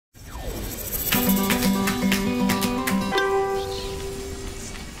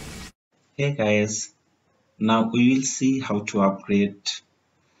Hey guys, now we will see how to upgrade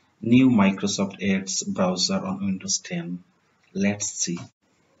new Microsoft Edge browser on Windows 10. Let's see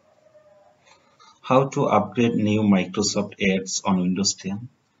how to upgrade new Microsoft Edge on Windows 10.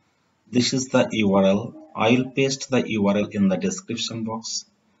 This is the URL. I will paste the URL in the description box.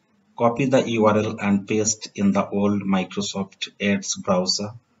 Copy the URL and paste in the old Microsoft Edge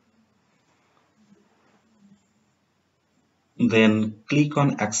browser. Then click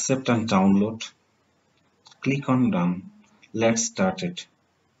on accept and download. Click on done. Let's start it.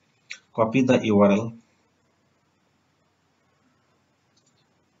 Copy the URL.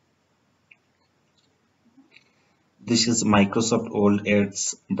 This is Microsoft old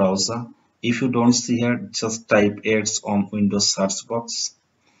Edge browser. If you don't see here, just type Edge on Windows search box.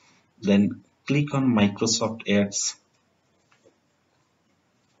 Then click on Microsoft Edge.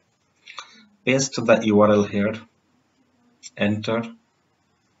 Paste the URL here. Enter.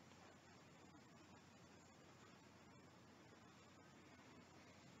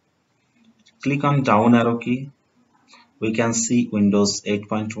 Click on down arrow key. We can see Windows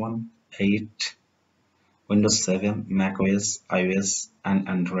 8.1, 8, Windows 7, macOS, iOS, and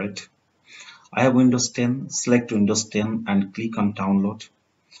Android. I have Windows 10. Select Windows 10 and click on download.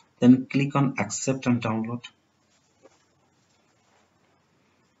 Then click on accept and download.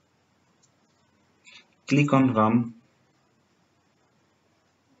 Click on run.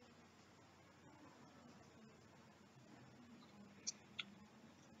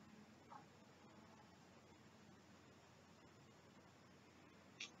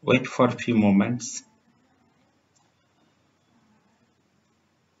 Wait for a few moments.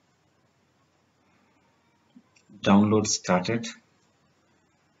 Download started.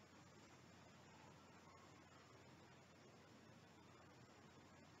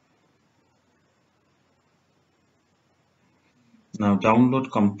 Now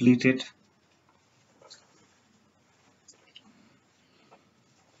download completed.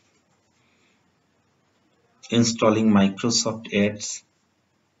 Installing Microsoft Edge.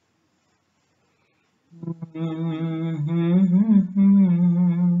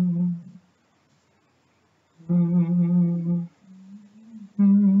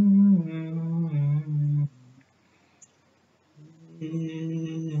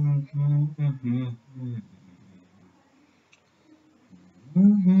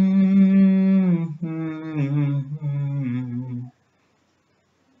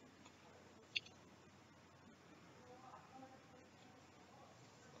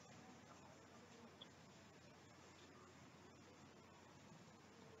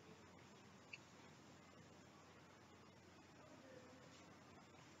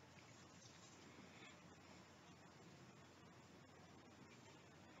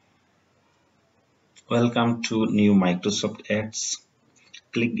 Welcome to new Microsoft Edge.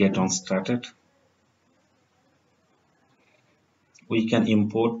 Click Get On Started. We can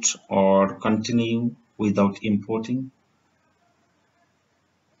import or continue without importing.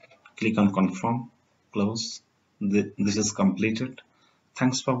 Click on Confirm, close. This is completed.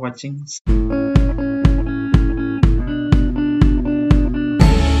 Thanks for watching.